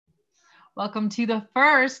Welcome to the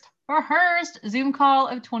first Zoom call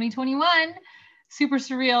of 2021. Super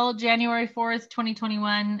surreal, January 4th,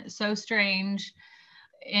 2021. So strange.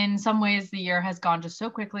 In some ways, the year has gone just so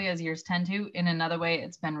quickly, as years tend to. In another way,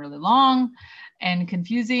 it's been really long and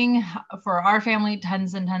confusing for our family.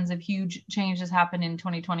 Tons and tons of huge changes happened in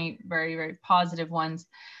 2020, very, very positive ones.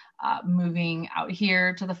 Moving out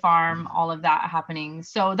here to the farm, all of that happening.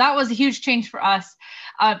 So that was a huge change for us.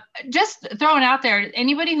 Just throwing out there,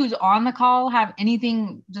 anybody who's on the call have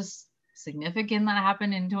anything just significant that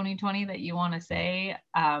happened in 2020 that you want to say?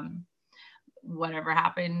 Whatever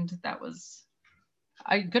happened that was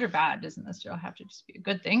good or bad, doesn't necessarily have to just be a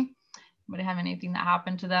good thing. Anybody have anything that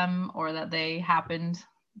happened to them or that they happened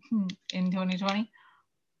in 2020?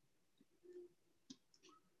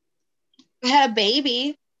 I had a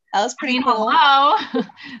baby. That was pretty cool. Hello.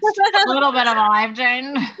 A little bit of a life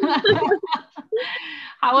change.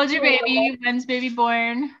 How old's your baby? When's baby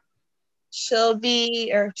born? He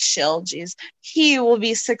will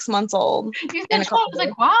be 6 months old. You said 12. I was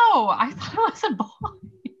like, wow, I thought it was a boy.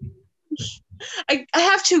 I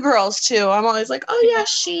have two girls too. I'm always like, oh yeah,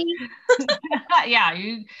 she. Yeah,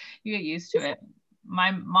 you get used to it.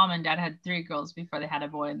 My mom and dad had 3 girls before they had a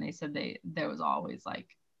boy, and they said there was always like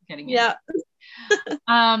getting in. Yeah.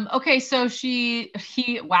 Okay, so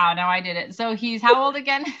wow, now I did it. So he's how old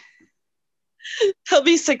again? He'll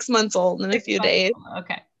be 6 months old in a few days.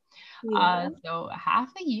 Okay. Yeah. So half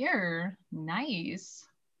a year. Nice.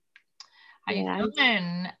 How you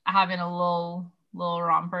feeling? Having a little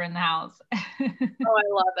romper in the house. Oh, I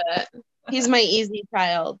love it. He's my easy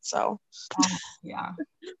child, so. Oh, yeah.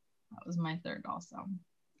 That was my third also.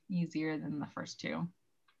 Easier than the first 2.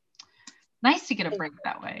 Nice to get a break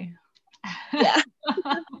that way. Yeah.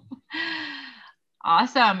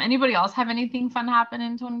 Awesome. Anybody else have anything fun happen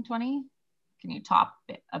in 2020? Can you top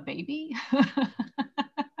a baby?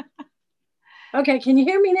 Okay, can you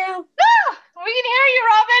hear me now? Ah, we can hear you,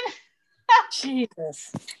 Robin.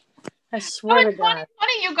 Jesus. I swear to God.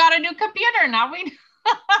 2020, you got a new computer. Now we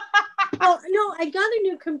Oh, no, I got a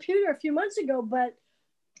new computer a few months ago, but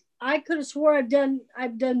I could have swore I've done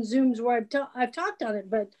Zooms where I've talked on it,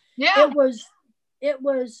 but yeah, it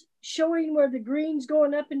was showing where the green's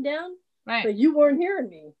going up and down, right? But you weren't hearing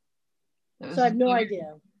me, so I have no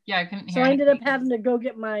idea. Yeah, I couldn't hear. So I ended up having to go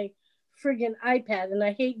get my friggin' iPad, and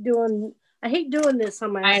I hate doing this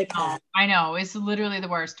on my iPad. I know, it's literally the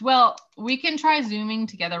worst. Well, we can try Zooming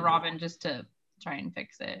together, Robin, just to try and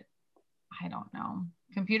fix it. I don't know.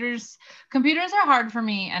 Computers are hard for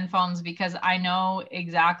me, and phones, because I know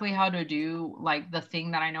exactly how to do like the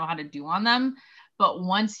thing that I know how to do on them. But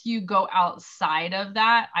once you go outside of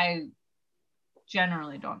that, I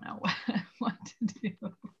generally don't know what to do.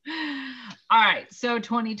 All right. So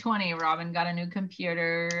 2020, Robin got a new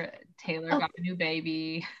computer. Taylor got a new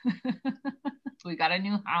baby. We got a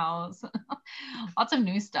new house. Lots of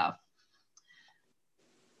new stuff.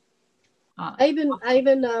 I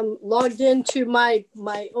even logged into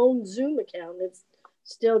my own Zoom account. It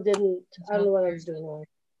still didn't. I don't know what I was doing wrong.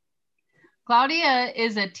 Claudia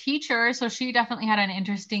is a teacher, so she definitely had an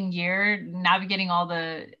interesting year navigating all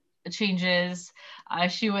the changes.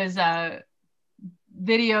 She was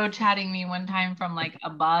video chatting me one time from like a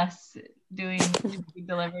bus doing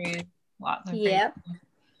deliveries. Lots of yeah.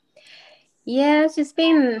 Yes, it's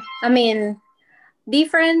been,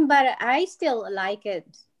 different, but I still like it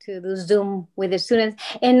to do Zoom with the students.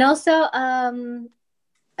 And also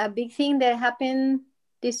a big thing that happened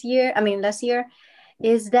last year,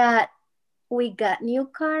 is that we got new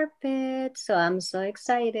carpet. So I'm so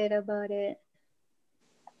excited about it.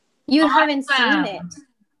 You haven't seen it.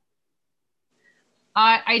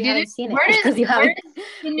 I didn't.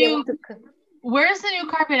 Where's the new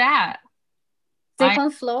carpet at?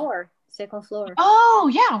 Second floor. Oh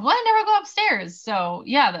yeah, well I never go upstairs, so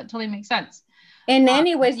yeah, that totally makes sense. And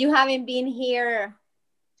anyways, you haven't been here.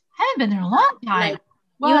 I haven't been there a long time.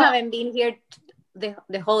 You haven't been here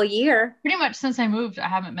the whole year. Pretty much since I moved, I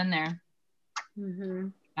haven't been there. Mm-hmm.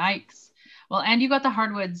 Yikes. Well, and you got the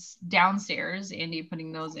hardwoods downstairs, Andy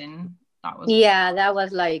putting those in. That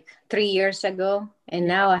was like 3 years ago, and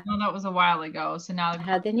now that was a while ago. So now I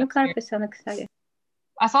had the new carpet. So I'm excited.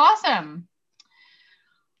 That's awesome.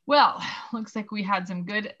 Well, looks like we had some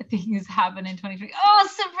good things happen in 2020. Oh,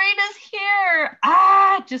 Sabrina's here.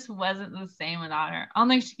 It just wasn't the same without her. I don't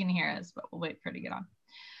think she can hear us, but we'll wait for her to get on.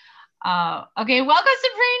 Okay, welcome,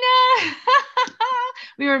 Sabrina.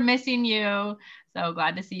 We were missing you. So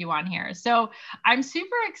glad to see you on here. So I'm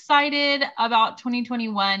super excited about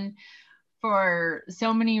 2021 for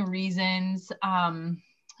so many reasons.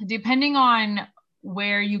 Depending on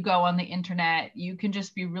where you go on the internet. You can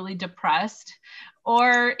just be really depressed,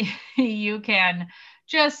 or you can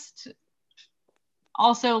just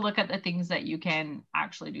also look at the things that you can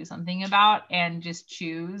actually do something about and just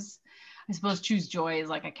choose. I suppose choose joy is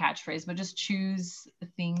like a catchphrase, but just choose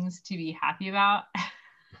things to be happy about.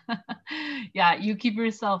 Yeah, you keep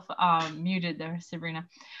yourself muted there, Sabrina.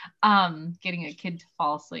 Getting a kid to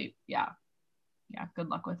fall asleep. Yeah, good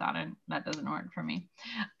luck with that. And that doesn't work for me.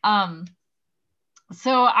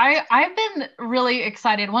 So I've been really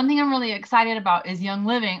excited. One thing I'm really excited about is Young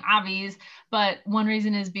Living, obvious, but one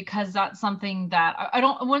reason is because that's something that I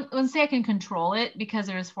wouldn't say I can control it, because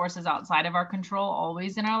there's forces outside of our control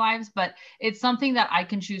always in our lives, but it's something that I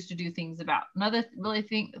can choose to do things about. Another really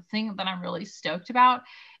thing that I'm really stoked about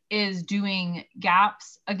is doing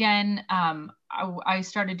gaps again. I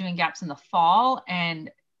started doing gaps in the fall and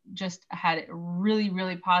just had a really,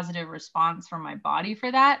 really positive response from my body for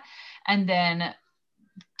that. And then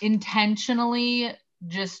intentionally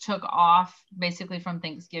just took off basically from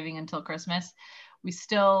Thanksgiving until Christmas. We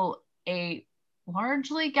still ate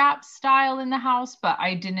largely gap style in the house, but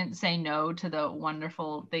I didn't say no to the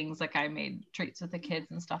wonderful things, like I made treats with the kids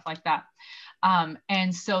and stuff like that.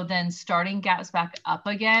 And so then starting gaps back up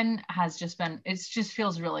again has just been, it just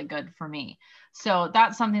feels really good for me. So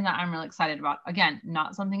that's something that I'm really excited about. Again,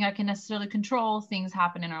 not something I can necessarily control. Things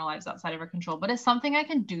happen in our lives outside of our control, but it's something I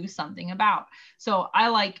can do something about. So I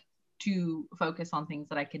like to focus on things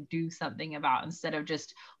that I can do something about, instead of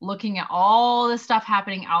just looking at all the stuff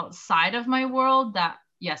happening outside of my world. That,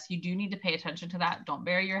 yes, you do need to pay attention to that. Don't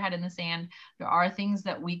bury your head in the sand. There are things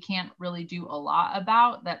that we can't really do a lot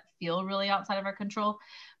about that feel really outside of our control,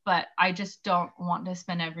 but I just don't want to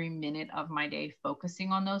spend every minute of my day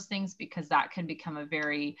focusing on those things, because that can become a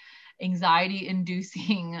very anxiety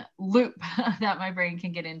inducing loop that my brain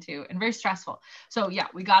can get into, and very stressful. So yeah,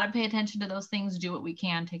 we got to pay attention to those things, do what we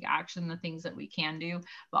can, take action, the things that we can do,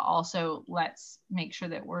 but also let's make sure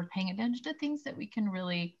that we're paying attention to things that we can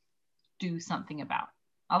really do something about.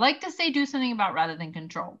 I like to say do something about rather than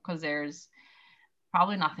control, because there's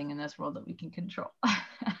probably nothing in this world that we can control.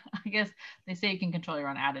 I guess they say you can control your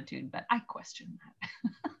own attitude, but I question that.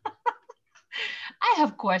 I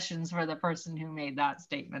have questions for the person who made that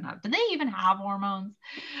statement up. Do they even have hormones?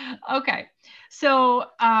 Okay. So,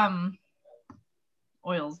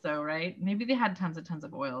 oils though, right? Maybe they had tons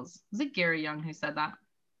of oils. Was it Gary Young who said that?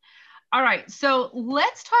 All right. So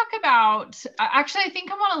let's talk about, actually, I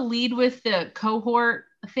think I want to lead with the cohort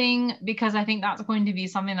thing, because I think that's going to be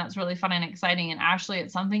something that's really fun and exciting. And Ashley,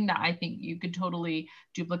 it's something that I think you could totally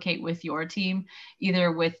duplicate with your team,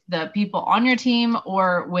 either with the people on your team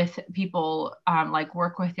or with people like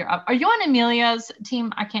work with your, are you on Amelia's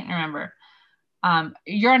team? I can't remember.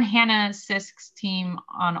 You're on Hannah Sisk's team,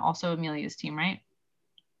 on also Amelia's team, right?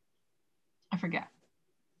 I forget.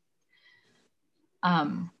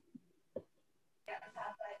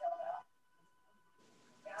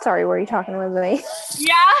 Sorry, were you talking with me?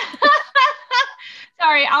 Yeah.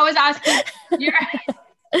 Sorry, I was asking.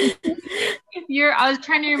 I was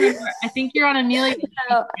trying to remember. I think you're on Amelia,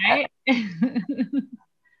 right?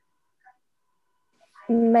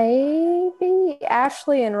 Maybe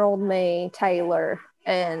Ashley enrolled me, Taylor,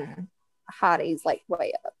 and Heidi's like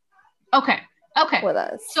way up. Okay. With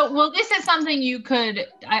us. So, well, this is something you could,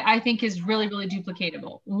 I think is really, really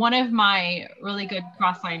duplicatable. One of my really good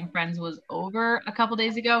cross-line friends was over a couple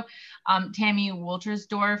days ago, Tammy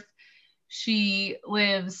Woltersdorf. She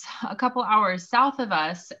lives a couple hours south of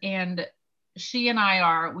us, and she and I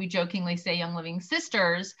are, we jokingly say, Young Living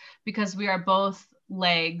sisters, because we are both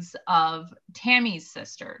legs of Tammy's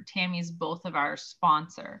sister. Tammy's both of our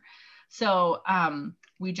sponsor. So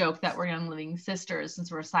we joke that we're Young Living sisters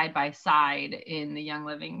since we're side by side in the Young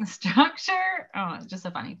Living structure. Oh, it's just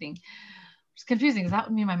a funny thing. It's confusing because that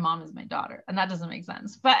would mean my mom is my daughter, and that doesn't make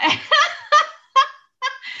sense. But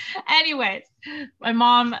anyways, my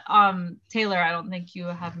mom, Taylor, I don't think you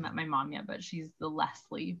have met my mom yet, but she's the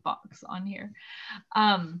Leslie Fox on here.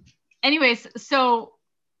 Anyways, so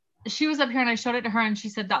she was up here and I showed it to her and she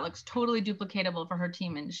said that looks totally duplicatable for her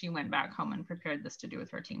team, and she went back home and prepared this to do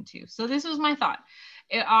with her team too. So this was my thought.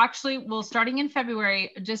 It actually, well, starting in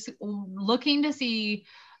February, just looking to see,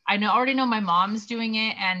 I already know my mom's doing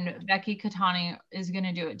it, and Becky Katani is going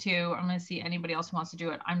to do it too. I'm going to see anybody else who wants to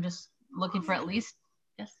do it. I'm just looking for at least,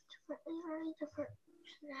 yes.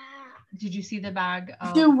 Did you see the bag?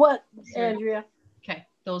 Do what, Andrea? Okay,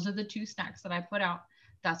 those are the 2 snacks that I put out.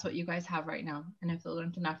 That's what you guys have right now. And if those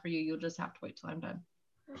aren't enough for you, you'll just have to wait till I'm done.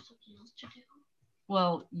 There's something else to do.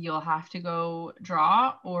 Well, you'll have to go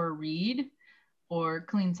draw or read or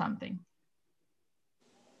clean something.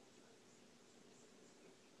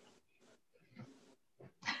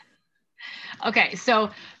 Okay, so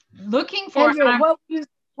looking for Andrea,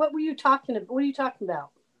 what were you talking about? What are you talking about?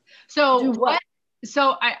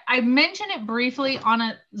 So I mentioned it briefly on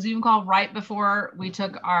a Zoom call right before we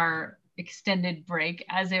took our extended break,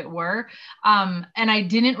 as it were. And I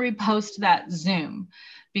didn't repost that Zoom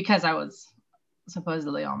because I was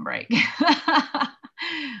supposedly on break,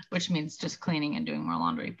 which means just cleaning and doing more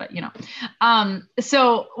laundry, but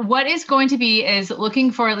so what is going to be is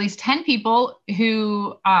looking for at least 10 people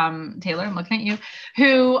who, Taylor, I'm looking at you,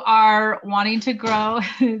 who are wanting to grow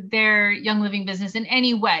their Young Living business in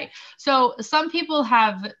any way. So some people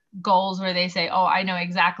have goals where they say, oh, I know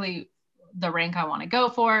exactly the rank I want to go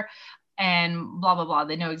for and blah, blah, blah.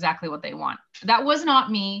 They know exactly what they want. That was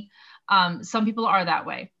not me. Some people are that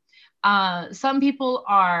way. Some people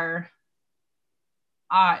are,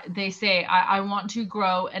 they say, I want to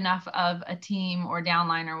grow enough of a team or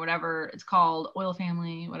downline or whatever it's called, oil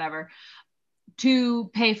family, whatever, to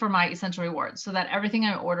pay for my essential rewards so that everything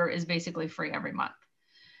I order is basically free every month.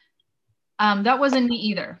 That wasn't me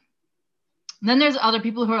either. And then there's other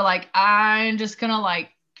people who are like, I'm just going to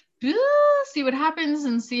see what happens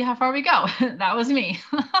and see how far we go. That was me.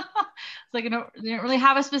 It's like, I didn't really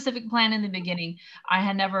have a specific plan in the beginning. I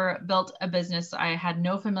had never built a business. I had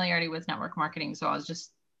no familiarity with network marketing. So I was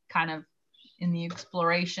just kind of in the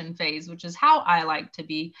exploration phase, which is how I like to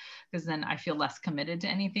be, because then I feel less committed to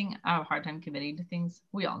anything. I have a hard time committing to things.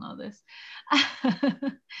 We all know this.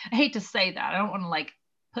 I hate to say that. I don't want to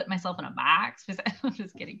put myself in a box. I'm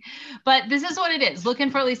just kidding. But this is what it is.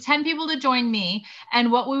 Looking for at least 10 people to join me. And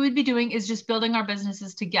what we would be doing is just building our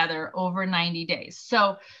businesses together over 90 days.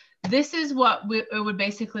 So this is what it would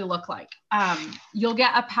basically look like. You'll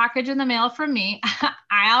get a package in the mail from me.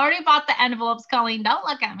 I already bought the envelopes, Colleen. Don't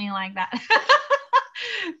look at me like that.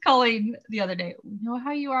 Colleen the other day, you know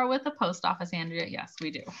how you are with the post office, Andrea? Yes,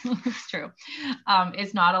 we do. It's true.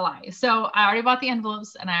 It's not a lie. So I already bought the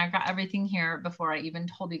envelopes and I got everything here before I even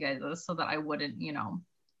told you guys this so that I wouldn't,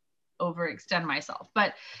 overextend myself.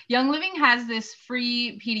 But Young Living has this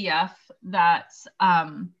free PDF that's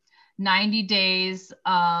 90 days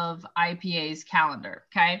of IPA's calendar.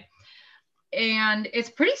 Okay. And it's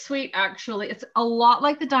pretty sweet, actually. It's a lot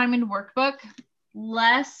like the Diamond Workbook,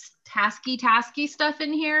 less tasky stuff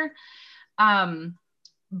in here,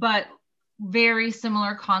 but very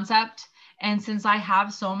similar concept. And since I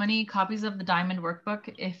have so many copies of the Diamond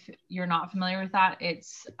Workbook, if you're not familiar with that,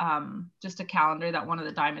 it's just a calendar that one of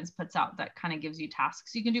the Diamonds puts out that kind of gives you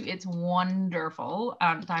tasks you can do. It's wonderful,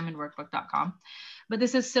 diamondworkbook.com. But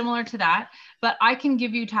this is similar to that, but I can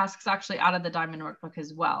give you tasks actually out of the Diamond Workbook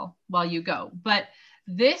as well while you go. But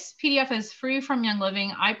this PDF is free from Young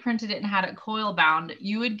Living. I printed it and had it coil bound.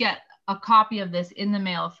 You would get a copy of this in the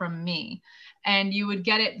mail from me, and you would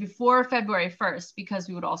get it before February 1st because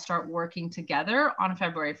we would all start working together on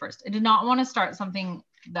February 1st. I did not want to start something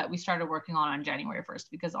that we started working on January 1st,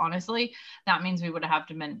 because honestly, that means we would have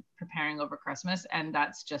to been preparing over Christmas. And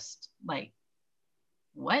that's just like,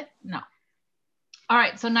 what? No. All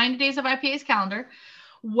right. So 90 days of IPA's calendar.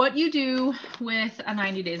 What you do with a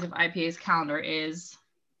 90 days of IPA's calendar is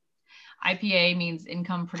IPA means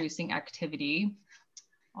income producing activity.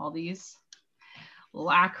 All these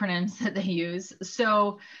little acronyms that they use.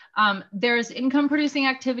 So there's income producing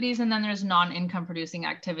activities and then there's non-income producing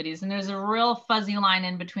activities. And there's a real fuzzy line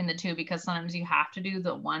in between the two because sometimes you have to do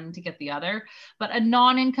the one to get the other. But a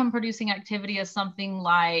non-income producing activity is something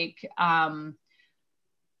like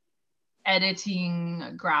editing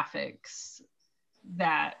graphics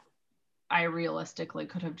that I realistically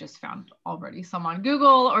could have just found already some on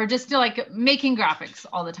Google, or just like making graphics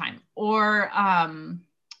all the time, or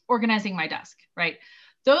organizing my desk, right?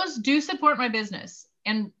 Those do support my business.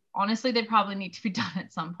 And honestly, they probably need to be done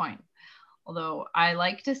at some point. Although I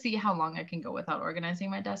like to see how long I can go without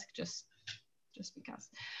organizing my desk, just because.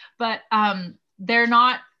 But they're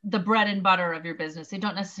not the bread and butter of your business. They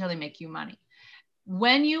don't necessarily make you money.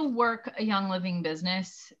 When you work a Young Living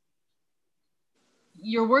business,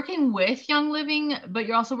 you're working with Young Living, but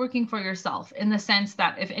you're also working for yourself, in the sense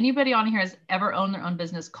that if anybody on here has ever owned their own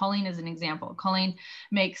business, Colleen is an example. Colleen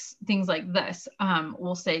makes things like this.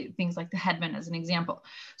 We'll say things like the headband as an example.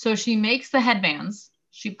 So she makes the headbands,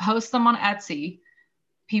 she posts them on Etsy,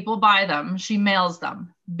 people buy them, she mails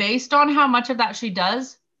them. Based on how much of that she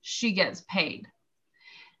does, she gets paid.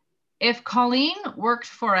 If Colleen worked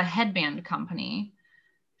for a headband company,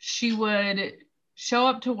 she would show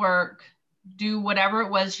up to work, do whatever it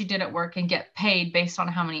was she did at work, and get paid based on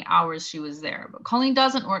how many hours she was there. But Colleen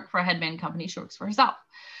doesn't work for a headband company. She works for herself.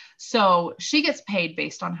 So she gets paid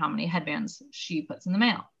based on how many headbands she puts in the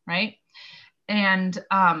mail, right? And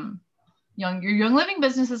your Young Living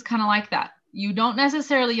business is kind of like that. you don't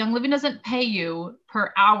necessarily, Young Living doesn't pay you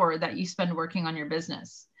per hour that you spend working on your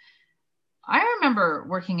business. I remember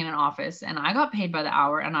working in an office and I got paid by the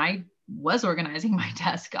hour, and I was organizing my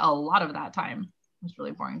desk a lot of that time. It was a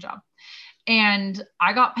really boring job. And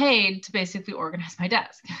I got paid to basically organize my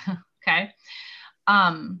desk. Okay.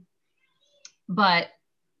 But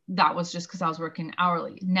that was just because I was working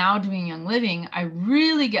hourly. Now doing Young Living, I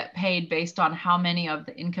really get paid based on how many of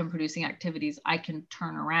the income producing activities I can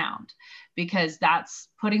turn around, because that's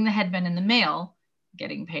putting the headband in the mail,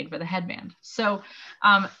 getting paid for the headband. So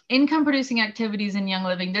income producing activities in Young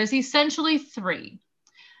Living, there's essentially 3.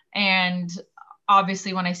 And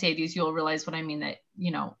obviously when I say these, you'll realize what I mean, that,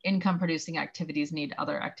 you know, income producing activities need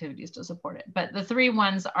other activities to support it. But the 3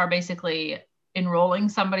 ones are basically enrolling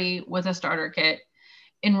somebody with a starter kit,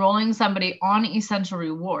 enrolling somebody on essential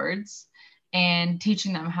rewards, and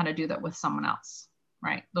teaching them how to do that with someone else,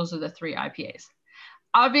 right? Those are the 3 IPAs.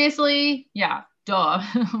 Obviously, yeah, duh,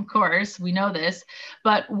 of course, we know this,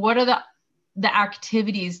 but what are the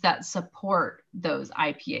activities that support those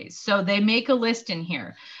IPAs? So they make a list in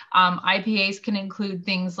here. IPAs can include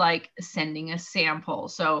things like sending a sample.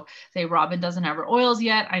 So say Robin doesn't have her oils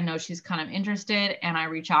yet. I know she's kind of interested, and I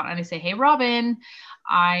reach out and I say, hey, Robin,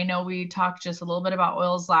 I know we talked just a little bit about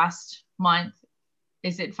oils last month.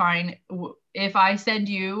 Is it fine if I send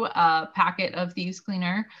you a packet of Thieves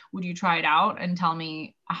Cleaner? Would you try it out and tell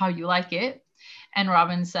me how you like it? And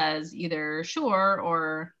Robin says either sure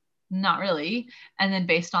or not really. And then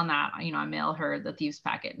based on that, you know, I mail her the Thieves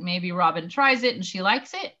packet. Maybe Robin tries it and she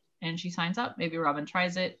likes it and she signs up. Maybe Robin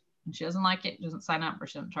tries it and she doesn't like it, doesn't sign up, or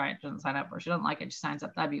she doesn't try it, doesn't sign up, or she doesn't like it, she signs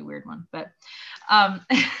up. That'd be a weird one. But either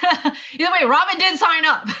way, Robin did sign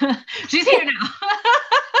up. She's here now.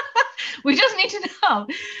 We just need to know.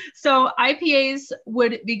 So IPAs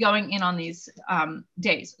would be going in on these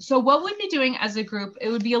days. So what we'd be doing as a group, it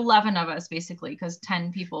would be 11 of us basically, because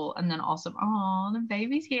 10 people, and then also, oh, the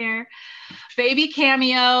baby's here. Baby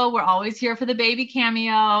cameo. We're always here for the baby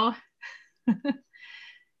cameo.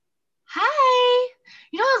 Hi.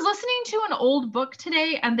 You know, I was listening to an old book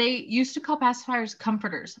today, and they used to call pacifiers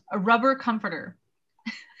comforters, a rubber comforter.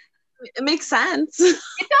 It makes sense. It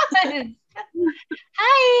does.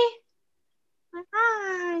 Hi.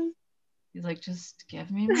 Hi. He's like, just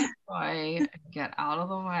give me my toy and get out of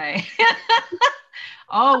the way.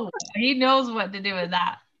 Oh, he knows what to do with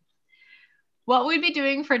that. What we'd be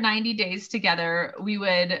doing for 90 days together, we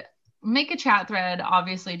would make a chat thread,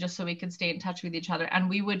 obviously, just so we could stay in touch with each other. And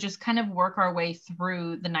we would just kind of work our way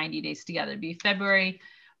through the 90 days together. It'd be February,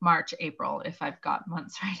 March, April, if I've got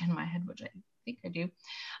months right in my head, which I think I do.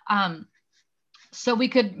 So we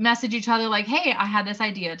could message each other like, hey, I had this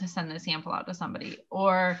idea to send this sample out to somebody,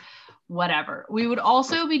 or whatever. We would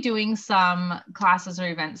also be doing some classes or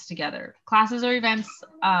events together. Classes or events,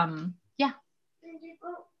 yeah.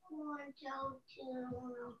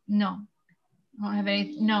 No, I don't have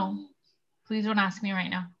any, no. Please don't ask me right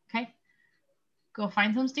now, okay? Go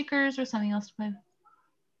find some stickers or something else to play with.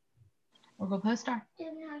 Or go post star.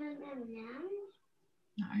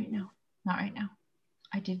 Not right now, not right now.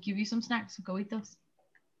 I did give you some snacks, so go eat those.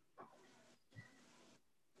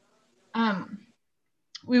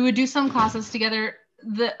 We would do some classes together.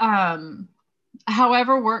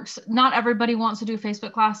 However works. Not everybody wants to do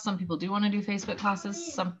Facebook class. Some people do want to do Facebook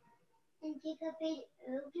classes. Some.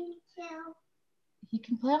 He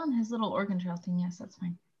can play on his little organ trail thing. Yes, that's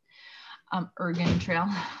fine. Organ trail.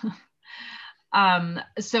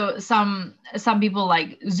 So some people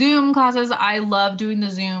like Zoom classes. I love doing the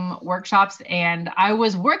Zoom workshops, and I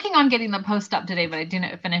was working on getting the post up today, but I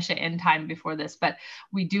didn't finish it in time before this. But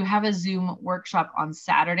we do have a Zoom workshop on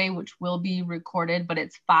Saturday, which will be recorded, but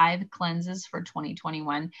it's 5 cleanses for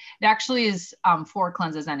 2021. It actually is 4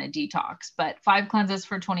 cleanses and a detox, but 5 cleanses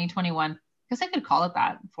for 2021. I guess I could call it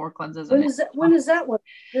that, 4 cleanses. When is that one?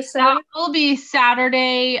 This Saturday? That will be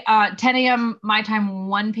Saturday, 10 a.m. my time,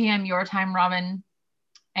 1 p.m. your time, Robin.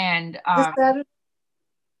 And this Saturday?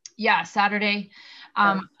 Yeah, Saturday.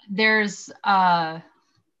 There's, let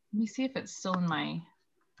me see if it's still in my,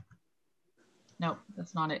 nope,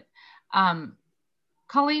 that's not it.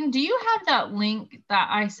 Colleen, do you have that link that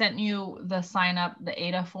I sent you, the sign up, the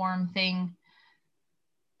ADA form thing?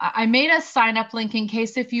 I made a sign up link in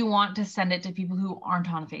case if you want to send it to people who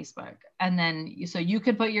aren't on Facebook. And then, so you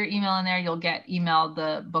could put your email in there, you'll get emailed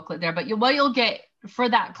the booklet there, but what you'll get for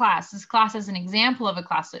that class, this class is an example of a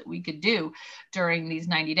class that we could do during these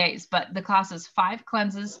 90 days, but the class is 5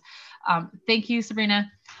 cleanses. Thank you,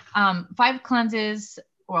 Sabrina. 5 cleanses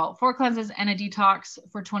 4 cleanses and a detox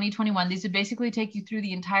for 2021. These would basically take you through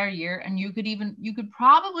the entire year, and you could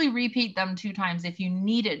probably repeat them 2 times if you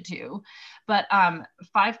needed to, but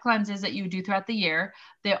 5 cleanses that you would do throughout the year.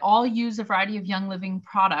 They all use a variety of Young Living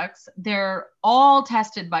products. They're all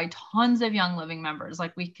tested by tons of Young Living members.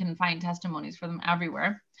 Like, we can find testimonies for them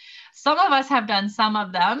everywhere. Some of us have done some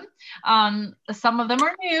of them. Some of them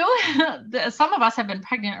are new. Some of us have been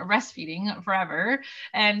pregnant or breastfeeding forever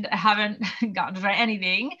and haven't gotten to try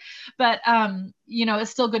anything. But, you know,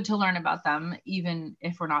 it's still good to learn about them, even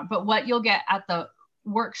if we're not. But what you'll get at the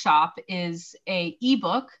workshop is a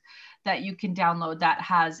ebook that you can download that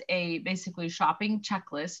has a basically shopping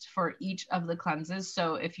checklist for each of the cleanses.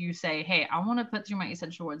 So if you say, hey, I want to put through my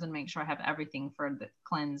essential oils and make sure I have everything for the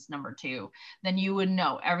cleanse number 2, then you would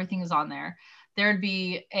know everything is on there. There'd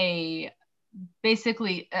be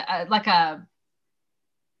basically like a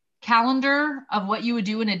calendar of what you would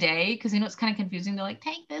do in a day, because, you know, it's kind of confusing. They're like,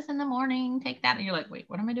 take this in the morning, take that, and you're like, wait,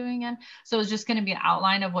 what am I doing again? So it's just going to be an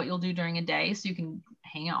outline of what you'll do during a day, so you can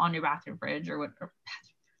hang it on your bathroom fridge or bathroom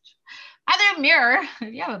mirror.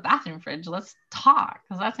 If you have a bathroom fridge, let's talk,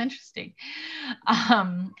 because that's interesting.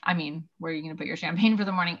 I mean, where are you going to put your champagne for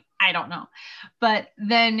the morning? I don't know. But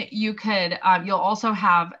then you could, you'll also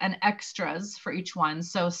have an extras for each one.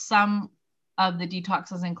 So some of the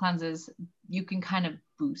detoxes and cleanses, you can kind of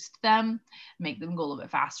boost them, make them go a little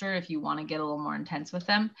bit faster if you want to get a little more intense with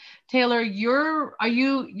them. Taylor, you're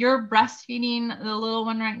breastfeeding the little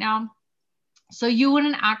one right now. So you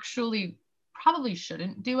wouldn't actually, probably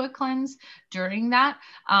shouldn't do a cleanse during that.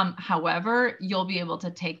 However, you'll be able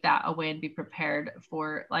to take that away and be prepared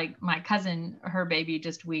for, like, my cousin, her baby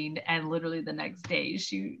just weaned, and literally the next day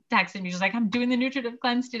she texted me, she's like, I'm doing the nutritive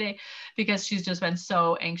cleanse today, because she's just been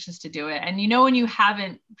so anxious to do it. And you know, when you've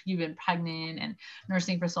been pregnant and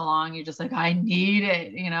nursing for so long, you're just like, I need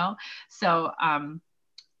it, you know? So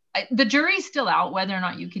the jury's still out whether or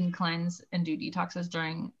not you can cleanse and do detoxes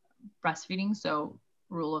during breastfeeding. So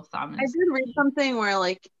rule of thumb is, I did read something where,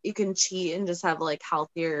 like, you can cheat and just have, like,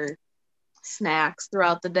 healthier snacks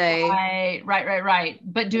throughout the day. Right.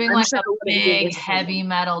 But doing I'm like sure a big heavy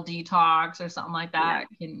metal detox or something like that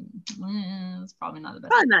it's probably not the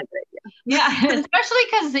best. Probably not great. Yeah, especially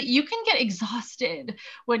because you can get exhausted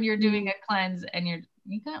when you're doing a cleanse and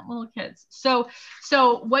you got little kids. So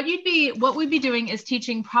what we'd be doing is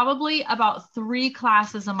teaching probably about 3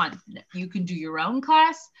 classes a month. You can do your own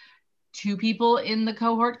class. 2 people in the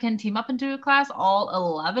cohort can team up and do a class. All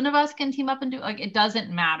 11 of us can team up and do, like, it doesn't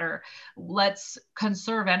matter. Let's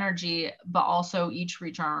conserve energy, but also each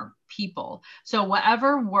reach our people. So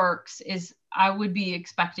whatever works is, I would be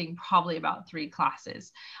expecting probably about 3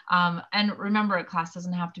 classes. And remember, a class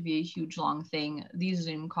doesn't have to be a huge long thing. These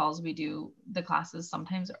Zoom calls we do, the classes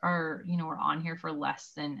sometimes are, you know, we're on here for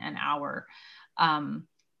less than an hour.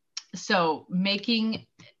 So making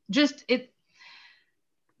just it,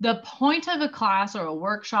 the point of a class or a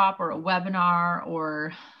workshop or a webinar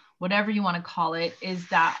or whatever you want to call it is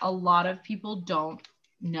that a lot of people don't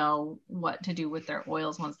know what to do with their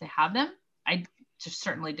oils once they have them. I just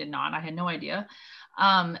certainly did not. I had no idea.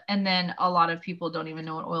 And then a lot of people don't even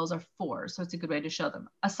know what oils are for. So it's a good way to show them.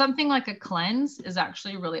 Something like a cleanse is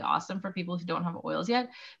actually really awesome for people who don't have oils yet,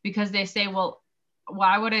 because they say, well,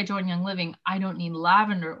 why would I join Young Living? I don't need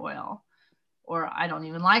lavender oil, or I don't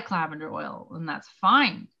even like lavender oil, and that's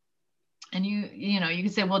fine. And you know, you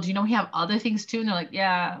can say, well, do you know we have other things too? And they're like,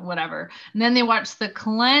 yeah, whatever. And then they watch the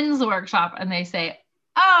cleanse workshop and they say,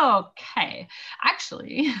 okay,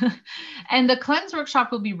 actually, and the cleanse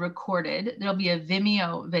workshop will be recorded. There'll be a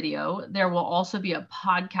Vimeo video. There will also be a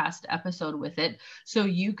podcast episode with it. So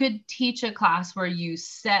you could teach a class where you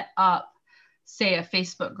set up, say, a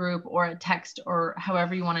Facebook group or a text or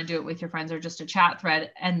however you want to do it with your friends, or just a chat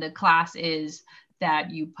thread. And the class is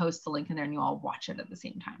that you post the link in there and you all watch it at the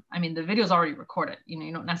same time. I mean, the video is already recorded. You know,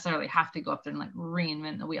 you don't necessarily have to go up there and like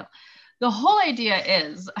reinvent the wheel. The whole idea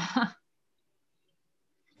is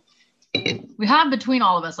we have between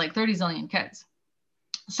all of us like 30 zillion kids.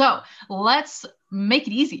 So let's make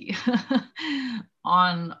it easy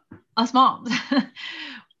on us moms.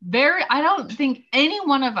 I don't think any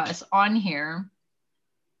one of us on here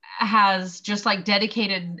has just like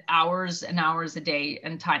dedicated hours and hours a day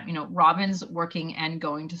and time. You know, Robin's working and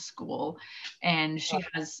going to school, and she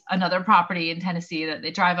has another property in Tennessee that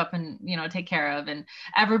they drive up and, you know, take care of. And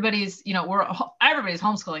everybody's, you know, everybody's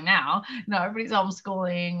homeschooling now. You know, everybody's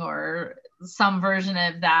homeschooling or some version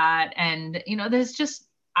of that. And, you know, there's just,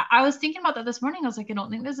 I was thinking about that this morning. I was like, I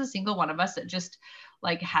don't think there's a single one of us that just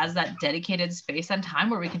like has that dedicated space and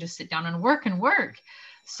time where we can just sit down and work.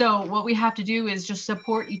 So what we have to do is just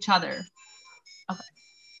support each other. Okay.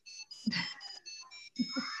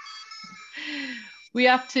 We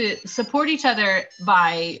have to support each other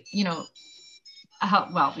by, you know,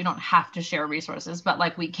 well, we don't have to share resources, but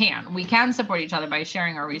like we can support each other by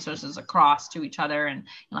sharing our resources across to each other. And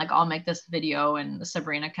like, I'll make this video and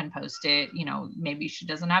Sabrina can post it. You know, maybe she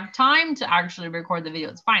doesn't have time to actually record the video.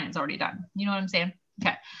 It's fine. It's already done. You know what I'm saying?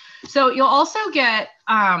 Okay. So you'll also get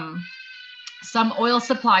some oil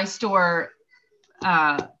supply store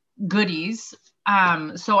goodies.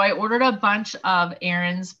 So I ordered a bunch of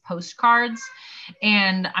Erin's postcards,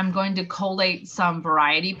 and I'm going to collate some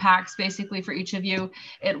variety packs basically for each of you.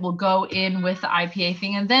 It will go in with the IPA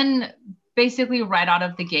thing, and then basically right out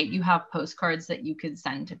of the gate, you have postcards that you could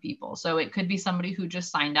send to people. So it could be somebody who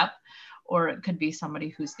just signed up, or it could be somebody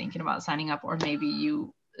who's thinking about signing up, or maybe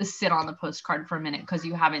you sit on the postcard for a minute because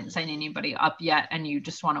you haven't signed anybody up yet and you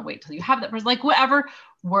just want to wait till you have that person. Like, whatever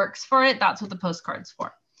works for it, that's what the postcard's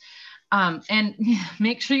for. And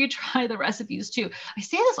make sure you try the recipes too. I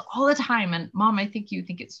say this all the time, and Mom, I think you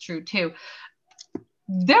think it's true too.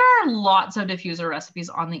 There are lots of diffuser recipes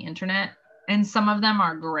on the internet, and some of them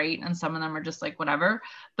are great and some of them are just like whatever.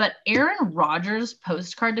 But Erin Rogers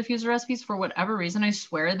postcard diffuser recipes, for whatever reason, I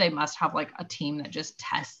swear they must have like a team that just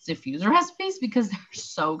tests diffuser recipes because they're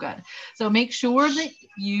so good. So make sure that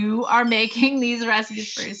you are making these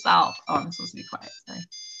recipes for yourself. Oh, I'm supposed to be quiet. Sorry.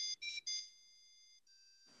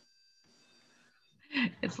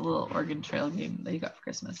 It's a little Oregon Trail game that you got for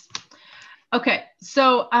Christmas. Okay,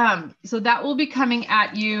 so so that will be coming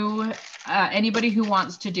at you. Anybody who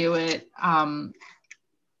wants to do it.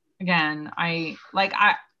 Again, I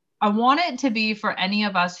want it to be for any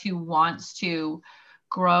of us who wants to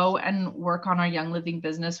grow and work on our Young Living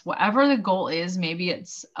business, whatever the goal is. Maybe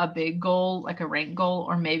it's a big goal, like a rank goal,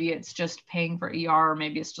 or maybe it's just paying for ER, or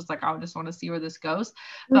maybe it's just like, I just want to see where this goes.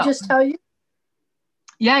 But, just tell you?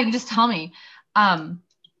 Yeah, you can just tell me.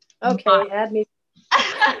 Okay, add me.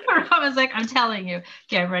 Robin's like, I'm telling you.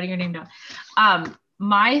 Okay, I'm writing your name down.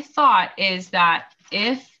 My thought is that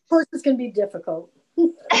if... Of course, it's going to be difficult.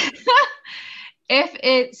 If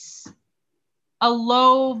it's a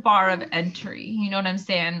low bar of entry, you know what I'm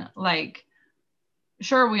saying? Like,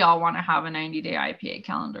 sure, we all want to have a 90-day IPA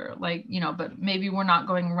calendar, like, you know, but maybe we're not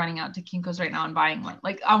running out to Kinko's right now and buying one.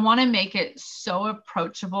 Like, I want to make it so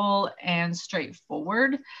approachable and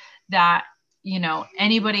straightforward that, you know,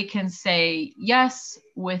 anybody can say yes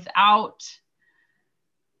without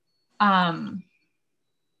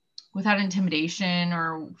intimidation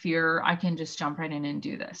or fear. I can just jump right in and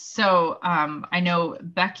do this. So I know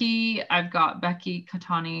Becky, I've got Becky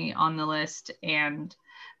Katani on the list, and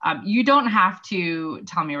you don't have to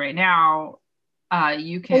tell me right now.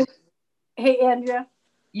 You can. Hey, Andrea.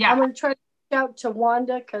 Yeah. I'm going to try to reach out to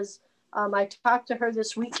Wanda because I talked to her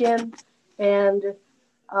this weekend, and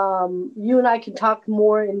you and I can talk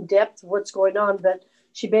more in depth what's going on, but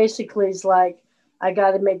she basically is like, I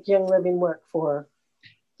got to make Young Living work for her.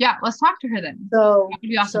 Yeah, let's talk to her then. So, that would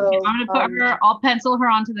be awesome. so I'm gonna put her. I'll pencil her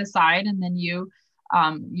onto the side, and then you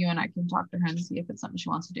and I can talk to her and see if it's something she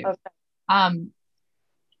wants to do. Okay.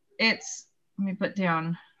 It's, let me put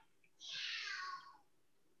down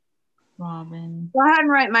Robin. Go ahead and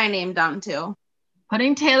write my name down too.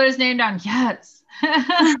 Putting Taylor's name down. Yes.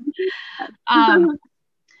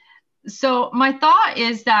 So my thought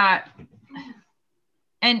is that,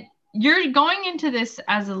 and you're going into this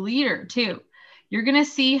as a leader too. You're going to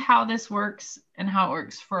see how this works and how it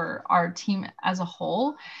works for our team as a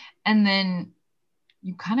whole. And then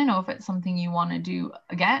you kind of know if it's something you want to do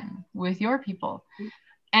again with your people.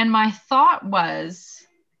 And my thought was,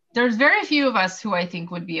 there's very few of us who I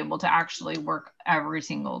think would be able to actually work every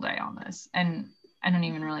single day on this. And I don't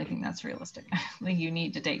even really think that's realistic. I think you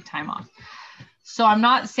need to take time off. So I'm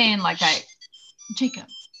not saying like Jacob.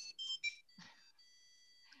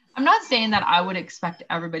 I'm not saying that I would expect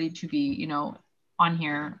everybody to be, you know, on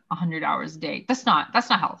here 100 hours a day. That's not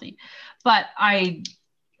healthy. But I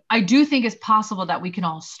do think it's possible that we can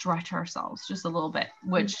all stretch ourselves just a little bit,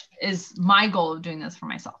 which is my goal of doing this for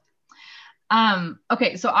myself.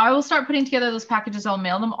 Okay, so I will start putting together those packages. I'll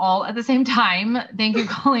mail them all at the same time. Thank you,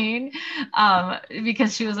 Colleen.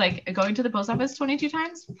 Because she was like, going to the post office 22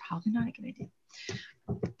 times? Probably not a good idea.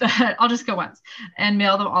 But I'll just go once and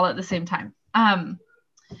mail them all at the same time.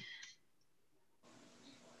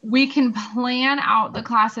 We can plan out the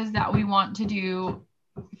classes that we want to do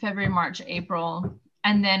February, March, April.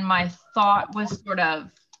 And then my thought was sort of,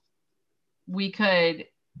 we could,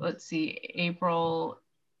 let's see, February,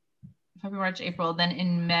 March, April. Then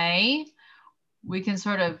in May, we can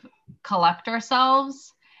sort of collect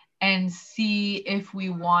ourselves and see if we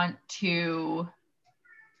want to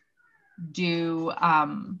do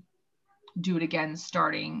do it again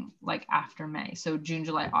starting like after May. So June,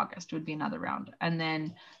 July, August would be another round. And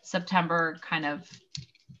then September, kind of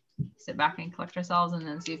sit back and collect ourselves, and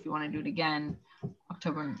then see if you want to do it again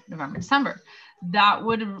October, November, December. That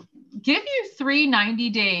would give you 3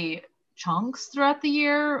 90-day chunks throughout the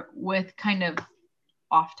year with kind of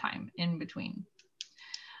off time in between.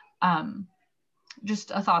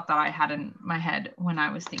 Just a thought that I had in my head when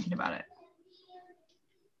I was thinking about it,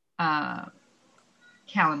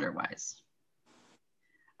 calendar wise.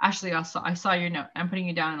 Ashley, I saw your note. I'm putting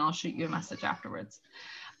you down and I'll shoot you a message afterwards.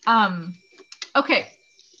 Okay.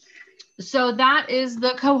 So that is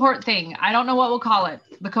the cohort thing. I don't know what we'll call it.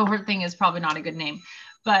 The cohort thing is probably not a good name,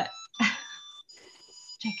 but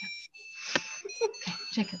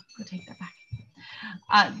Jacob, go take that back.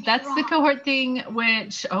 That's the cohort thing,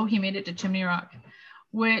 which, oh, he made it to Chimney Rock,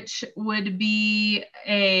 which would be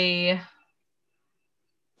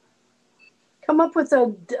come up with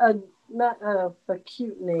a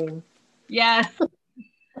cute name. Yes.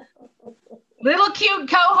 Little cute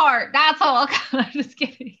cohort. That's all. I'm just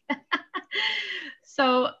kidding.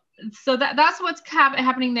 So that's what's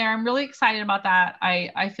happening there. I'm really excited about that.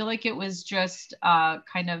 I feel like it was just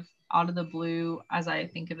kind of out of the blue as I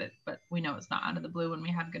think of it, but we know it's not out of the blue when we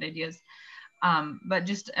have good ideas. But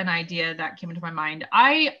just an idea that came into my mind.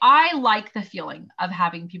 I like the feeling of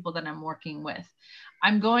having people that I'm working with.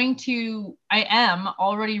 I am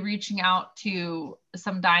already reaching out to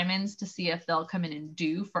some diamonds to see if they'll come in and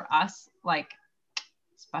do for us, like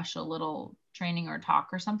special little training or talk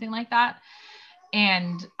or something like that.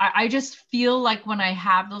 And I just feel like when I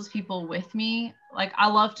have those people with me, like I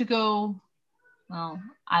like to go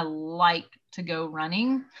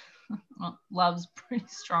running. Well, love's pretty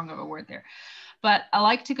strong of a word there, but I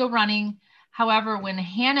like to go running. However, when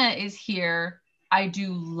Hannah is here, I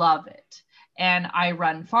do love it. And I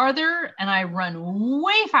run farther and I run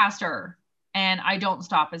way faster and I don't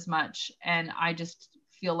stop as much. And I just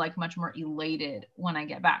feel like much more elated when I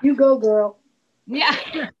get back. You go, girl. Yeah.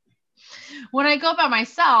 When I go by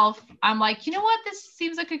myself, I'm like, you know what? This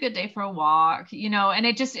seems like a good day for a walk, and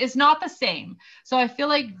it's not the same. So I feel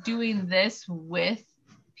like doing this with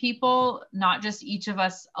people, not just each of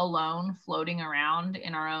us alone floating around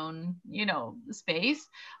in our own, space.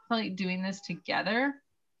 I feel like doing this together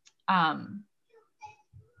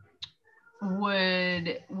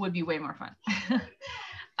would be way more fun.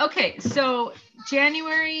 Okay, so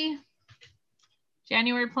January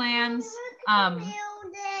plans.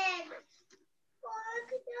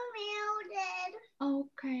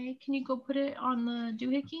 Okay, can you go put it on the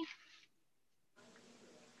doohickey?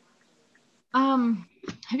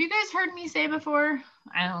 Have you guys heard me say before?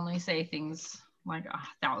 I only say things like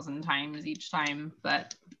 1,000 times each time,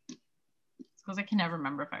 but it's because I can never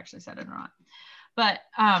remember if I actually said it or not. But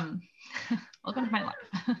welcome to my life.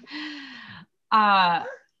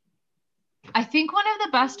 I think one of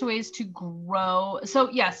the best ways to grow, so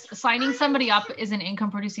yes, signing somebody up is an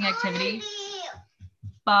income producing activity,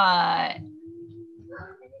 but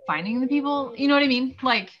finding the people, you know what I mean?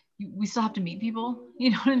 Like we still have to meet people, you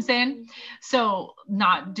know what I'm saying? So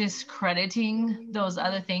not discrediting those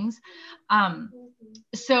other things.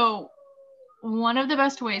 So one of the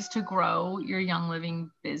best ways to grow your Young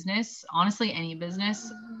Living business, honestly, any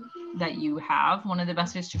business that you have, one of the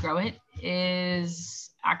best ways to grow it is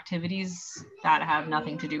activities that have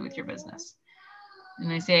nothing to do with your business.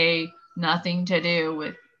 And I say nothing to do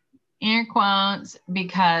with air quotes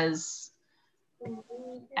because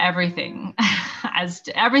everything's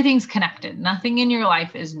connected. Nothing in your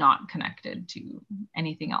life is not connected to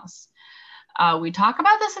anything else. We talk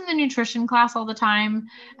about this in the nutrition class all the time,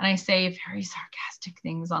 and I say very sarcastic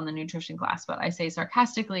things on the nutrition class, but I say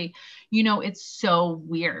sarcastically, it's so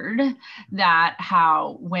weird that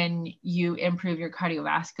how when you improve your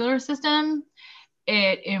cardiovascular system,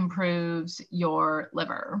 it improves your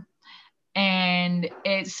liver. And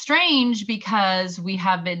it's strange because we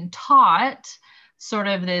have been taught sort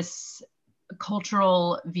of this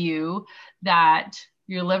cultural view that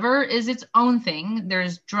your liver is its own thing.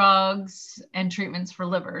 There's drugs and treatments for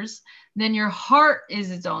livers. Then your heart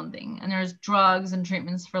is its own thing. And there's drugs and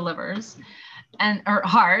treatments for livers or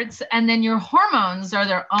hearts. And then your hormones are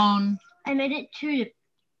their own. I made it to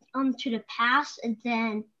the past and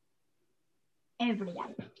then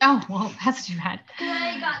everything. Oh, well, that's too bad.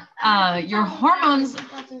 Your hormones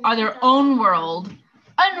are their own world,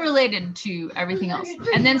 unrelated to everything else.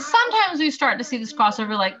 And then sometimes we start to see this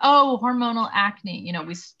crossover, like, oh, hormonal acne.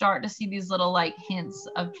 We start to see these little like hints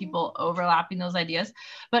of people overlapping those ideas.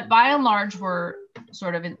 But by and large, we're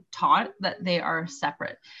sort of taught that they are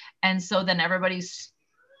separate. And so then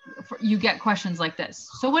you get questions like this.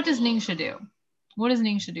 So what does Ningxia do? What does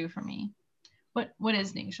Ningxia do for me? what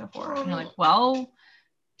is Nisha for? And you're like, well,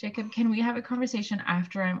 Jacob, can we have a conversation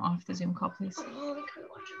after I'm off the Zoom call, please?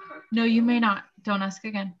 No, you may not. Don't ask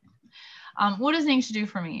again. What does Nisha do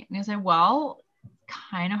for me? And you say, well,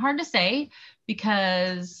 kind of hard to say,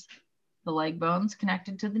 because the leg bone's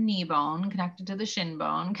connected to the knee bone, connected to the shin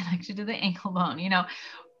bone, connected to the ankle bone. You know,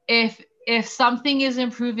 if something is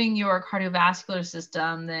improving your cardiovascular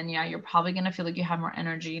system, then yeah, you're probably going to feel like you have more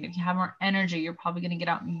energy. And if you have more energy, you're probably going to get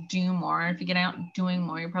out and do more. And if you get out and doing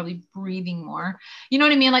more, you're probably breathing more. You know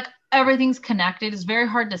what I mean? Like everything's connected. It's very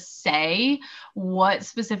hard to say what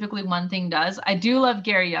specifically one thing does. I do love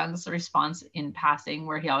Gary Young's response in passing,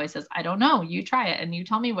 where he always says, I don't know, you try it and you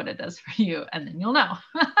tell me what it does for you, and then you'll know.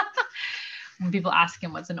 When people ask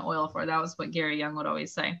him what's an oil for, that was what Gary Young would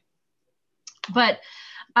always say. But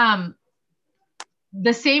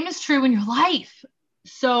the same is true in your life.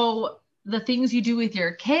 So the things you do with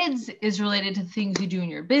your kids is related to the things you do in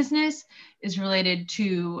your business, is related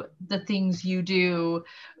to the things you do,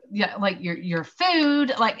 yeah, like your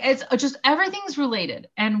food, like it's just, everything's related.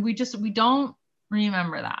 And we don't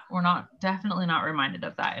remember that. We're definitely not reminded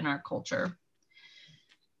of that in our culture.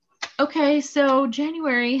 Okay, so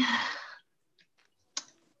January,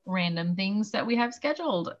 random things that we have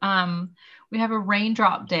scheduled. We have a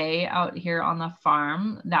raindrop day out here on the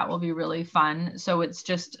farm. That will be really fun. So it's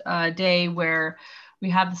just a day where we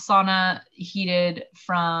have the sauna heated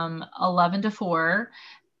from 11 to 4.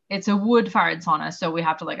 It's a wood-fired sauna, so we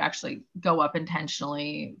have to like actually go up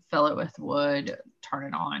intentionally, fill it with wood, turn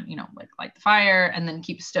it on, you know, like light the fire, and then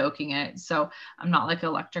keep stoking it. So I'm not like an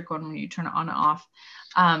electric one when you turn it on and off.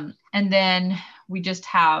 And then we just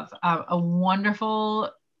have a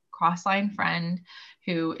wonderful cross-line friend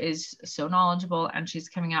who is so knowledgeable, and she's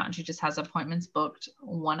coming out and she just has appointments booked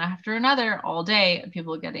one after another all day.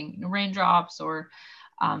 People are getting raindrops or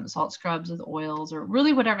salt scrubs with oils, or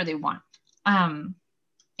really whatever they want. So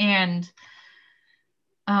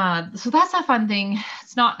that's a fun thing.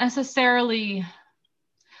 It's not necessarily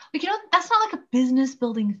like, you know, that's not like a business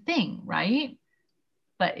building thing, right?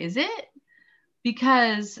 But is it?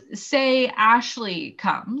 Because say Ashley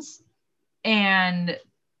comes and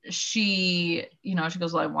she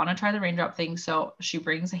goes, well, I want to try the raindrop thing. So she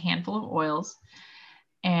brings a handful of oils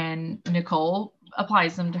and Nicole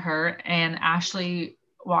applies them to her, and Ashley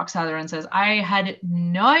walks out there and says, I had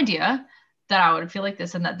no idea that I would feel like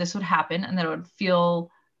this and that this would happen and that it would feel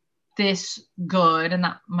this good and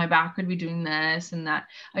that my back would be doing this and that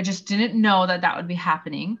I just didn't know that that would be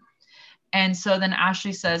happening. And so then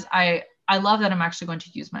Ashley says, I love that I'm actually going to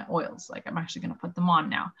use my oils. Like I'm actually going to put them on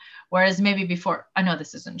now. Whereas maybe before, I know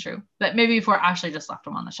this isn't true, but maybe before Ashley just left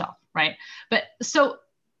them on the shelf, right? But so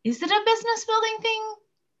is it a business building thing?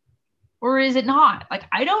 Or is it not? Like,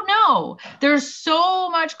 I don't know. There's so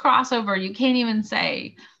much crossover. You can't even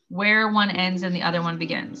say where one ends and the other one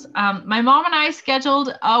begins. My mom and I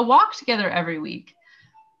scheduled a walk together every week.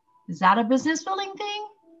 Is that a business building thing?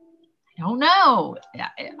 I don't know.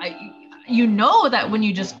 You know that when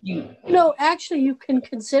you No, actually you can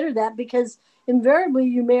consider that, because invariably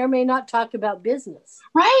you may or may not talk about business.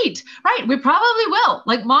 Right. We probably will.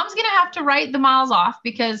 Like mom's going to have to write the miles off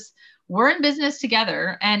because we're in business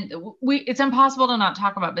together, and it's impossible to not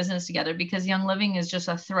talk about business together because Young Living is just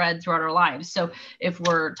a thread throughout our lives. So if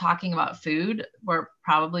we're talking about food, we're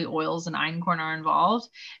probably oils and einkorn are involved.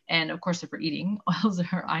 And of course, if we're eating, oils or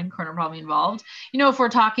einkorn are probably involved. You know, if we're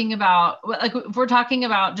talking about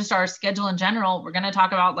just our schedule in general, we're going to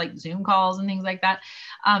talk about like Zoom calls and things like that.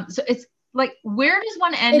 So it's like, where does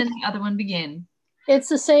one end and the other one begin?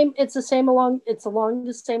 It's along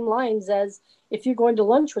the same lines as if you're going to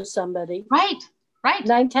lunch with somebody. Right.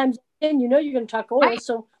 9 times 10, you know you're going to talk oil, right.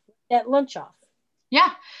 So that lunch off. Yeah.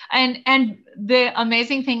 And the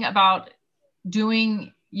amazing thing about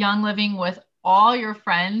doing Young Living with all your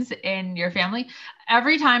friends and your family,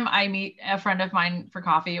 every time I meet a friend of mine for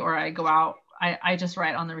coffee or I go out, I just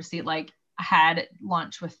write on the receipt, like, I had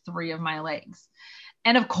lunch with 3 of my legs.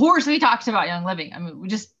 And of course we talked about Young Living. I mean, we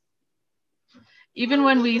just, even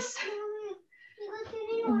when we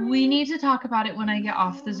need to talk about it when I get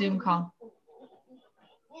off the Zoom call.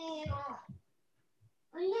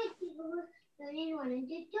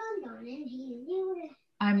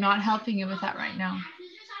 I'm not helping you with that right now.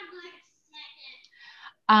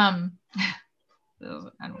 Why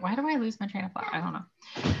do I lose my train of thought? I don't know.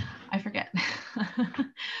 I forget.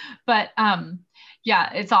 But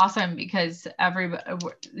yeah, it's awesome because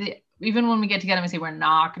even when we get together and we say we're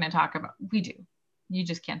not going to talk about, we do. You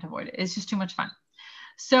just can't avoid it. It's just too much fun.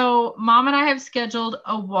 So mom and I have scheduled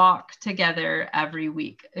a walk together every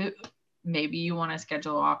week. Maybe you want to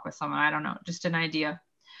schedule a walk with someone. I don't know. Just an idea.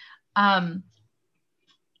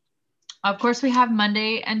 Of course, we have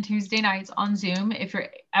Monday and Tuesday nights on Zoom. If you're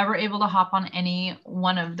ever able to hop on any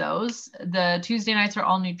one of those, the Tuesday nights are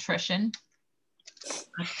all nutrition.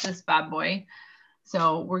 That's this bad boy.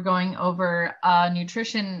 So we're going over a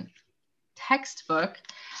nutrition textbook.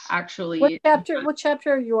 Actually, what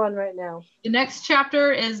chapter are you on right now? The next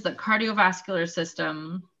chapter is the cardiovascular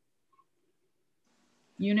system.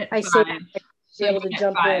 Unit 5. Be able to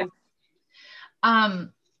jump 5.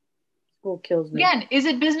 In. School kills me. Again, is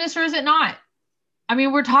it business or is it not? I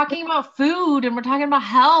mean, we're talking about food and we're talking about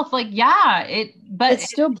health. Like, yeah, but it's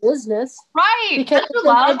still business, right? Because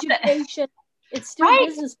it's an education. It's still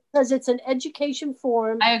business because it's an education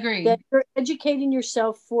form. I agree. That you're educating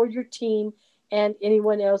yourself for your team and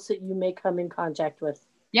anyone else that you may come in contact with.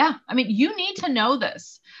 Yeah, I mean, you need to know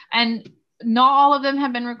this, and not all of them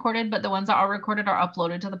have been recorded, but the ones that are recorded are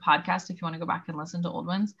uploaded to the podcast. If you want to go back and listen to old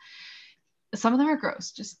ones. Some of them are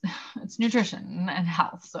gross, just it's nutrition and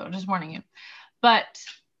health. So just warning you, but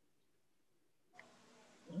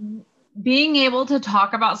being able to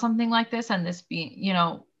talk about something like this and this being,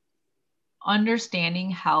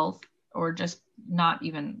 understanding health, or just not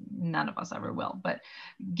even, none of us ever will, but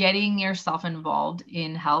getting yourself involved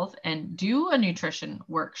in health and do a nutrition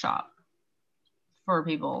workshop for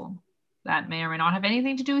people that may or may not have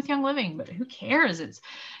anything to do with Young Living, but who cares? It's,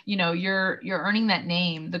 you're earning that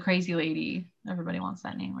name, the crazy lady. Everybody wants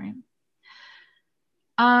that name, right?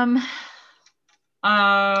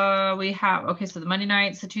 We have, so the Monday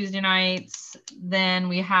nights, the Tuesday nights, then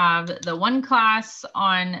we have the one class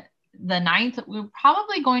on the 9th. We're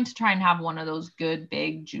probably going to try and have one of those good,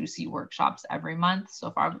 big, juicy workshops every month.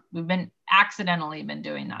 So far, we've accidentally been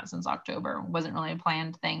doing that since October. It wasn't really a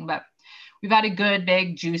planned thing, but we've had a good,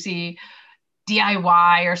 big, juicy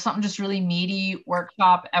DIY or something just really meaty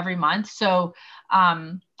workshop every month. So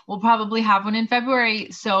we'll probably have one in February.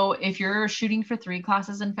 So if you're shooting for 3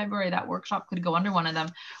 classes in February, that workshop could go under one of them.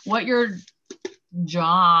 What your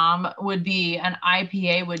job would be, an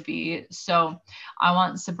IPA would be. So I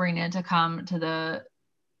want Sabrina to come to the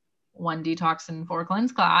 1 detox and 4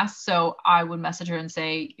 cleanse class. So I would message her and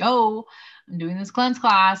say, yo, I'm doing this cleanse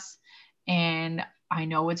class. And I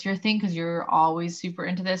know it's your thing because you're always super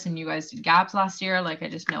into this and you guys did gaps last year. Like, I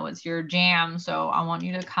just know it's your jam. So I want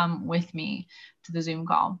you to come with me to the Zoom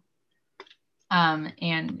call.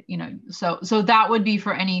 And so that would be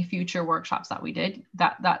for any future workshops that we did.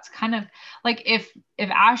 That's kind of like if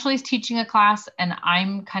Ashley's teaching a class and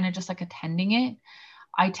I'm kind of just like attending it,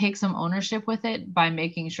 I take some ownership with it by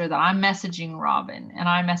making sure that I'm messaging Robin and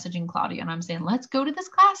I'm messaging Claudia and I'm saying, let's go to this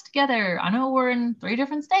class together. I know we're in 2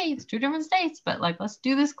 different states, but like, let's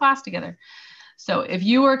do this class together. So if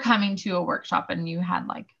you were coming to a workshop and you had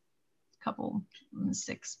like a couple,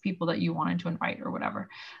 6 people that you wanted to invite or whatever,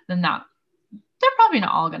 then they're probably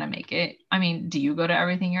not all going to make it. I mean, do you go to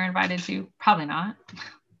everything you're invited to? Probably not.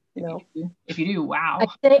 No. If you do, wow.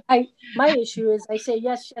 My issue is I say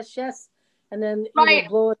yes, yes, yes. And then right.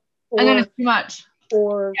 Blow it, and then it's too much.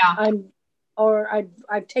 Or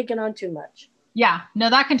I've taken on too much. Yeah, no,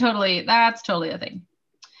 that's totally a thing.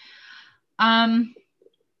 Other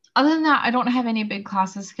than that, I don't have any big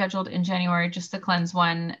classes scheduled in January, just the cleanse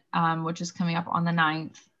one, which is coming up on the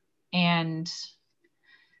 9th. And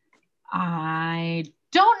I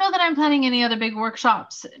don't know that I'm planning any other big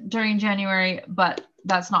workshops during January, but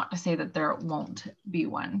that's not to say that there won't be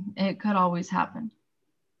one. It could always happen.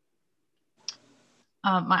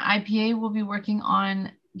 My IPA will be working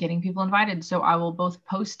on getting people invited. So I will both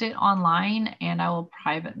post it online and I will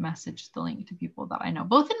private message the link to people that I know,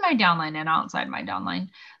 both in my downline and outside my downline,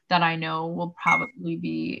 that I know will probably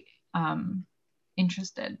be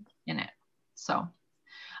interested in it. So.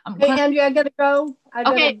 Hey, Andrea, I got to go.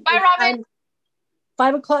 Okay, bye, Robin.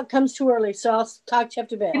 5 o'clock comes too early, so I'll talk to you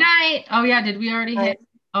after bed. Good night. Oh, yeah, did we already hit?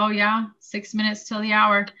 Oh, yeah, 6 minutes till the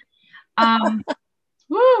hour.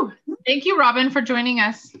 Woo! Thank you, Robin, for joining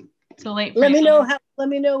us so late. Let me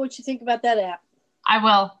know what you think about that app. I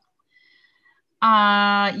will.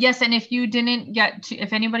 Yes, and if you didn't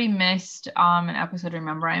if anybody missed an episode,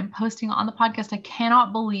 remember I am posting on the podcast. I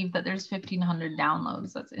cannot believe that there's 1,500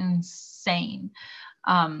 downloads. That's insane.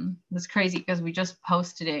 That's crazy because we just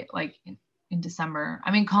posted it like in December.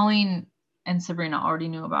 I mean, Colleen and Sabrina already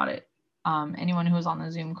knew about it. Anyone who was on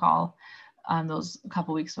the Zoom call those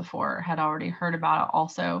couple weeks before had already heard about it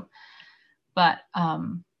also. But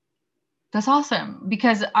that's awesome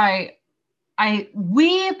because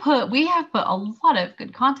we have put a lot of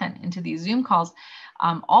good content into these Zoom calls.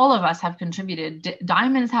 All of us have contributed.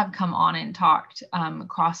 Diamonds have come on and talked.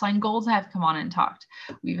 Crossline Golds have come on and talked.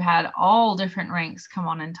 We've had all different ranks come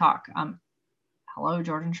on and talk. hello,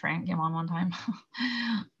 Jordan Schrank came on one time.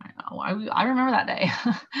 I know, I remember that day.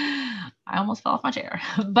 I almost fell off my chair.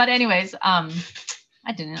 But anyways, I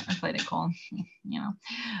didn't. I played it cool,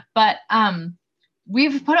 But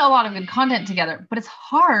we've put a lot of good content together, but it's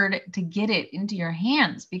hard to get it into your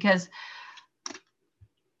hands because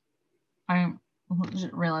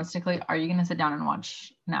realistically, are you going to sit down and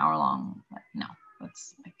watch an hour long? No.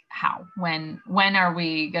 That's like how, when are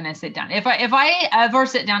we going to sit down? If I ever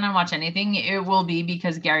sit down and watch anything, it will be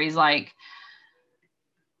because Gary's like,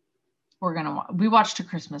 we watched 2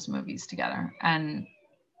 Christmas movies together, and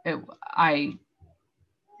I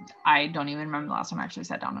don't even remember the last time I actually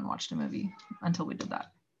sat down and watched a movie until we did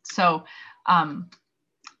that. So,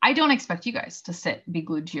 I don't expect you guys to be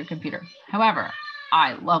glued to your computer. However,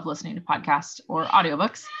 I love listening to podcasts or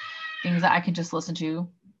audiobooks, things that I can just listen to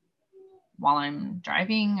while I'm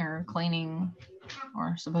driving or cleaning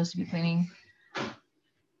or supposed to be cleaning.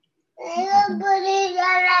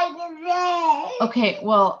 Okay,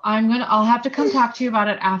 well, I'll have to come talk to you about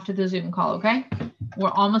it after the Zoom call, okay? We're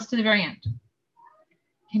almost to the very end.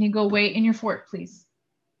 Can you go wait in your fort, please?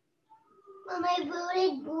 But my boot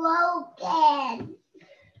is broken.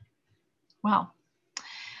 Well,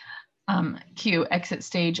 Q, exit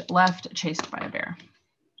stage left, chased by a bear.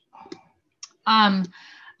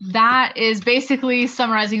 That is basically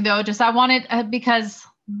summarizing, though. Just I wanted, because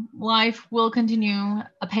life will continue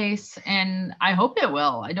apace, and I hope it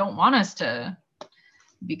will. I don't want us to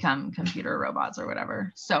become computer robots or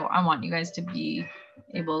whatever. So I want you guys to be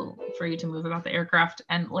able for you to move about the aircraft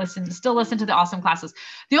and still listen to the awesome classes.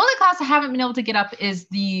 The only class I haven't been able to get up is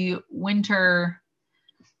the winter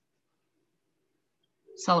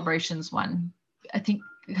celebrations one. I think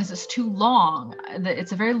because it's too long.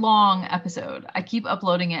 It's a very long episode. I keep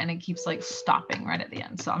uploading it and it keeps like stopping right at the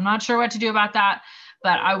end. So I'm not sure what to do about that,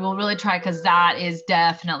 but I will really try, because that is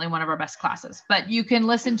definitely one of our best classes. But you can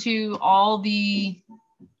listen to all the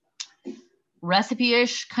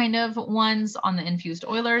recipe-ish kind of ones on the infused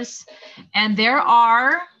Oilers. And there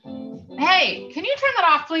are, hey, can you turn that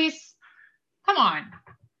off, please? Come on.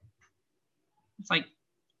 It's like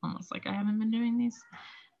almost like I haven't been doing these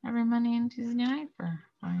every Monday and Tuesday night for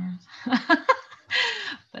 4 years.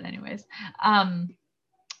 But anyways,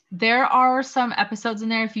 there are some episodes in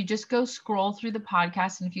there. If you just go scroll through the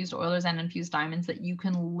podcast, Infused Oilers and Infused Diamonds, that you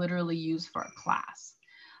can literally use for a class.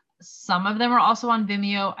 Some of them are also on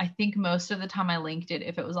Vimeo. I think most of the time I linked it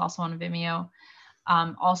if it was also on Vimeo.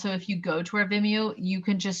 Also, if you go to our Vimeo, you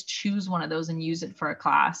can just choose one of those and use it for a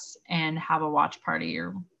class and have a watch party,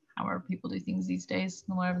 or however people do things these days,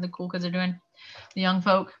 whatever the cool kids are doing. The young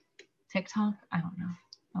folk, TikTok, I don't know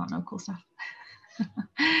cool stuff.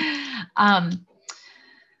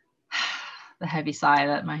 The heavy sigh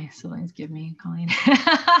that my siblings give me, Colleen.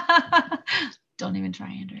 Don't even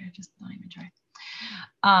try, Andrea, just don't even try.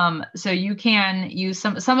 So you can use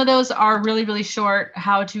some of those are really, really short,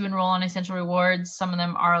 how to enroll on essential rewards. Some of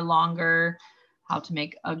them are longer, how to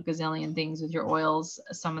make a gazillion things with your oils.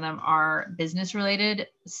 Some of them are business related.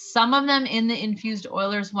 Some of them in the Infused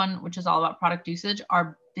Oilers one, which is all about product usage,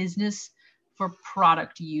 are business for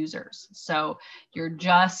product users. So you're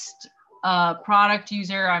just a product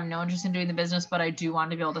user. I'm no interest in doing the business, but I do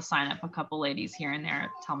want to be able to sign up a couple ladies here and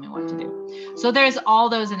there, tell me what to do. So there's all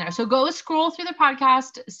those in there. So go scroll through the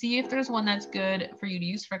podcast, see if there's one that's good for you to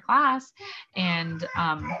use for class, and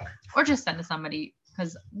or just send to somebody,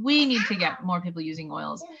 because we need to get more people using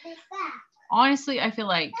oils. Honestly, I feel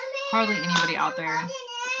like hardly anybody out there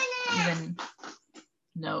even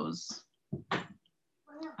knows.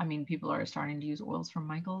 I mean, people are starting to use oils from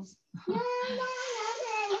Michael's. Yeah,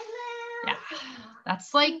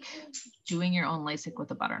 that's like doing your own LASIK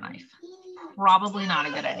with a butter knife. Probably not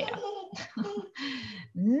a good idea.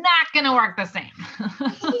 Not gonna work the same.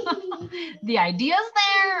 The idea's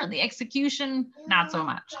there, the execution, not so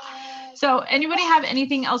much. So anybody have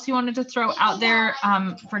anything else you wanted to throw out there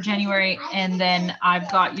for January? And then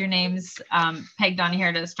I've got your names pegged on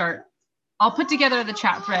here to start. I'll put together the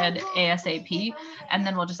chat thread ASAP, and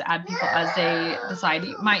then we'll just add people as they decide.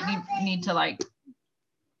 You might need to like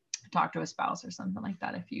talk to a spouse or something like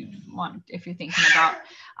that if you want, if you're thinking about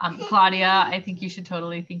Claudia. I think you should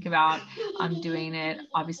totally think about doing it.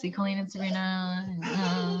 Obviously Colleen and Serena,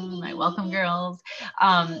 my welcome girls,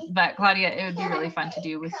 but Claudia, it would be really fun to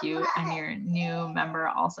do with you and your new member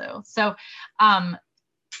also. So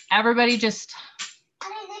everybody just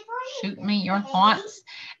shoot me your thoughts,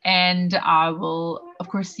 and I will of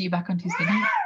course see you back on Tuesday night.